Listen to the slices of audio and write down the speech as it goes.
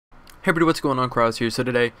Hey everybody, what's going on? Kryoz here. So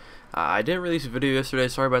today, I didn't release a video yesterday,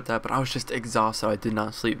 sorry about that, but I was just exhausted. I did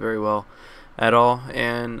not sleep very well at all,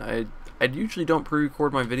 and I usually don't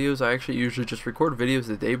pre-record my videos. I actually usually just record videos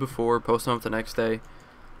the day before, post them up the next day.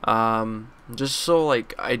 Just so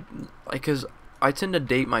because I tend to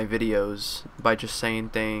date my videos by just saying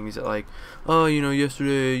things like, oh,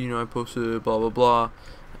 yesterday, I posted blah blah blah.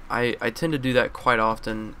 I tend to do that quite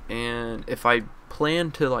often, and if I plan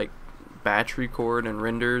to batch record and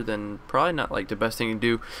render, then probably not the best thing to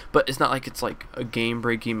do, but it's not like it's like a game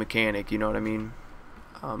breaking mechanic, you know what I mean?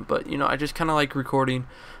 But I just kind of like recording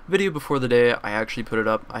video before the day I actually put it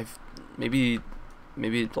up. Maybe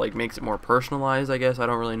it makes it more personalized, I guess. I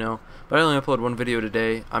don't really know, but I only upload one video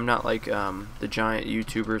today. I'm not like the giant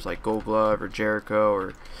YouTubers like Gold Glove or Jericho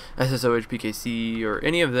or SSOHPKC or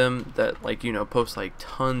any of them that post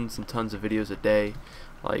tons and tons of videos a day,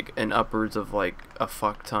 and upwards of a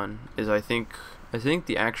fuck ton. I think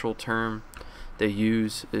the actual term they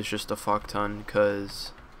use is just a fuck ton,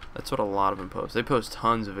 because that's what a lot of them post. They post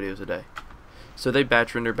tons of videos a day, so they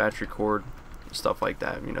batch render, batch record, stuff like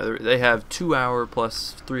that. They have 2-hour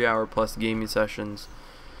plus 3-hour plus gaming sessions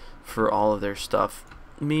for all of their stuff.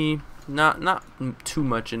 Me, not too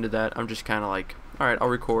much into that. I'm just kind of like, alright, I'll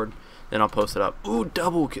record, then I'll post it up. Ooh,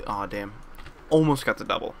 double kill. Aw, damn, almost got the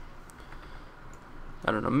double.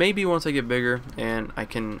 I don't know, maybe once I get bigger and I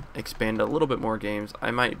can expand a little bit more games, I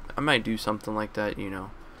might do something like that,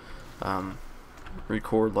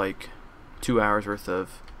 record 2 hours worth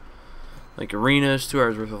of arenas, 2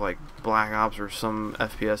 hours worth of Black Ops or some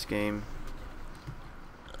FPS game.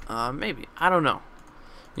 Maybe, I don't know.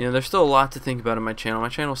 There's still a lot to think about in my channel. My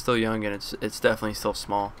channel's still young, and it's definitely still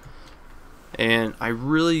small. And I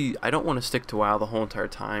don't want to stick to WoW the whole entire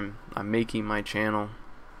time I'm making my channel.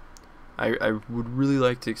 I would really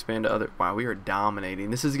like to expand to other... Wow, we are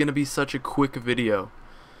dominating. This is going to be such a quick video.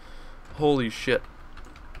 Holy shit.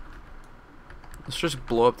 Let's just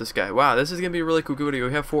blow up this guy. Wow, this is going to be a really quick video.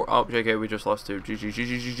 We have 4... Oh, JK, we just lost 2.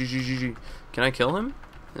 GG. Can I kill him?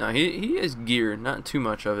 No, he is geared. Not too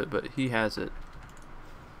much of it, but he has it.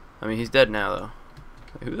 I mean, he's dead now, though.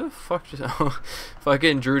 Who the fuck just...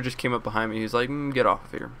 Fucking Drew just came up behind me. He's like, get off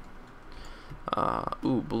of here.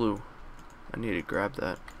 Ooh, blue. I need to grab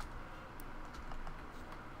that.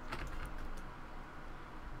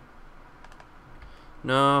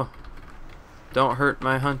 No, don't hurt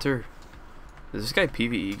my hunter. Is this guy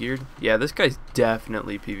PvE geared? Yeah, this guy's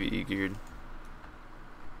definitely PvE geared.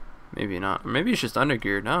 Maybe not. Or maybe it's just under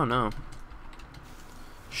geared. I don't know.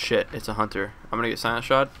 Shit, it's a hunter. I'm gonna get silent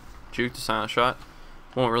shot. Juke to silent shot.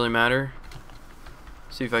 Won't really matter.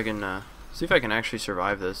 See if I can actually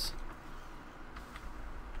survive this.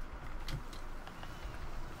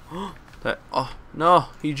 Oh no,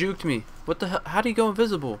 he juked me. What the hell? How'd he go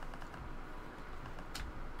invisible?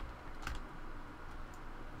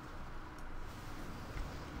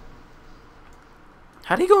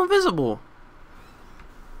 How'd he go invisible?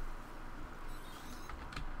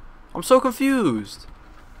 I'm so confused.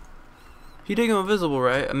 He did go invisible,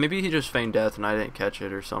 right? Maybe he just feigned death and I didn't catch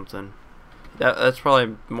it or something. That's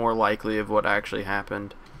probably more likely of what actually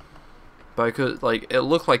happened. But I could, it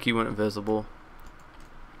looked like he went invisible.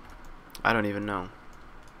 I don't even know.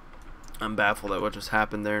 I'm baffled at what just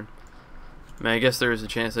happened there. I mean, I guess there is a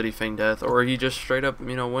chance that he feigned death, or he just straight up,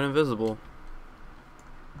 went invisible.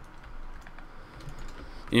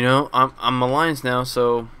 I'm Alliance now,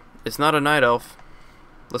 so it's not a night elf.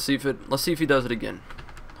 Let's see if he does it again.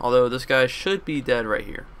 Although this guy should be dead right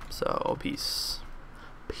here. So peace.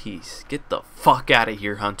 Get the fuck out of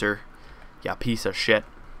here, hunter. Yeah, piece of shit.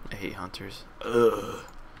 I hate hunters. Ugh.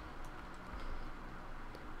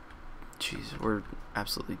 Jeez, we're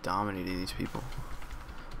absolutely dominating these people.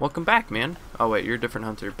 Welcome back, man. Oh wait, you're a different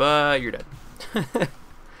hunter, but you're dead.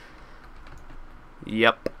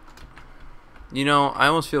 Yep. I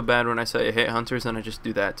almost feel bad when I say I hate hunters and I just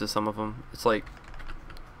do that to some of them. It's like,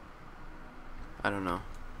 I don't know.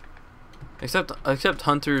 Except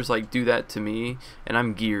hunters do that to me, and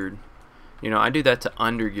I'm geared. I do that to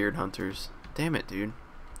under-geared hunters. Damn it, dude.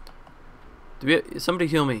 Somebody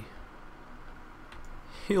heal me.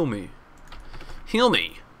 Heal me. Heal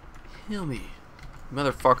me. Heal me.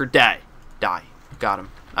 Motherfucker, die. Die. Got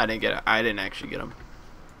him. I didn't actually get him.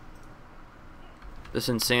 This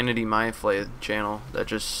Insanity Mindflay channel that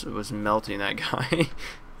just was melting that guy.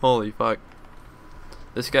 Holy fuck.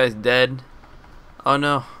 This guy's dead. Oh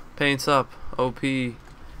no. Paint's up. OP.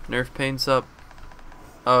 Nerf paint's up.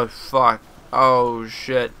 Oh fuck. Oh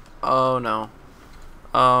shit. Oh no.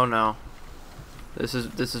 Oh no. This is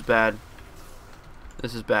bad.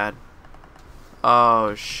 This is bad.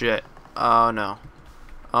 Oh shit. Oh no.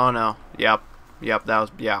 Oh no. Yep. That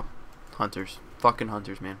was, yeah. Hunters. Fucking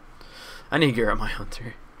hunters, man. I need to gear up my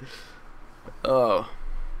hunter. Oh.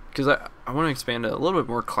 Because I want to expand a little bit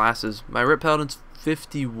more classes. My Rep Paladin's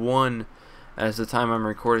 51 as the time I'm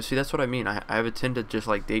recording. See, that's what I mean. I have a tend to just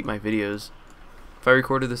like date my videos. If I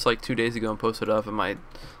recorded this like 2 days ago and posted it up, and my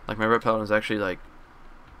Rep Paladin is actually like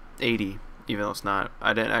 80, even though it's not.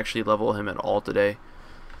 I didn't actually level him at all today,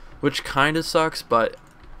 which kind of sucks. But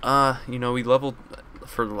you know, we leveled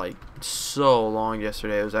for like so long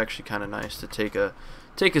yesterday. It was actually kind of nice to take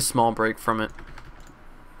a small break from it.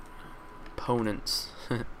 Opponents.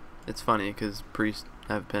 It's funny because priests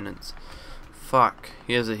have penance. Fuck,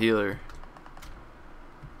 he has a healer.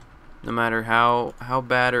 No matter how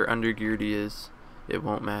bad or undergeared he is, it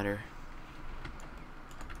won't matter.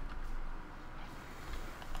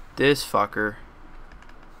 This fucker.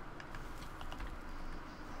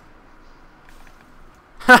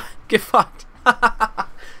 Ha! Get fucked.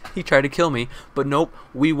 He tried to kill me, but nope,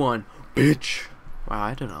 we won. Bitch. Wow,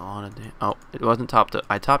 I don't know how to do. Oh, it wasn't topped.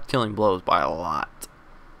 I topped killing blows by a lot.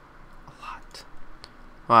 A lot.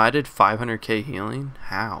 Wow, I did 500k healing.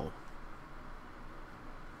 How?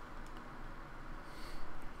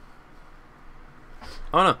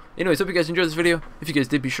 I don't know. Anyways, hope you guys enjoyed this video. If you guys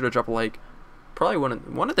did, be sure to drop a like. Probably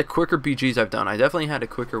one of the quicker BGs I've done. I definitely had a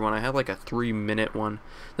quicker one. I had like a 3-minute one.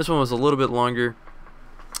 This one was a little bit longer.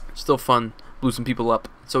 Still fun. Blew some people up.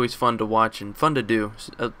 It's always fun to watch and fun to do.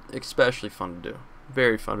 Especially fun to do.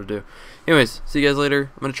 Very fun to do. Anyways, see you guys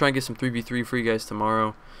later. I'm going to try and get some 3v3 for you guys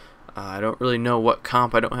tomorrow. I don't really know what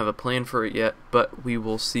comp. I don't have a plan for it yet. But we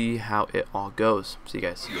will see how it all goes. See you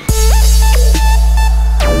guys.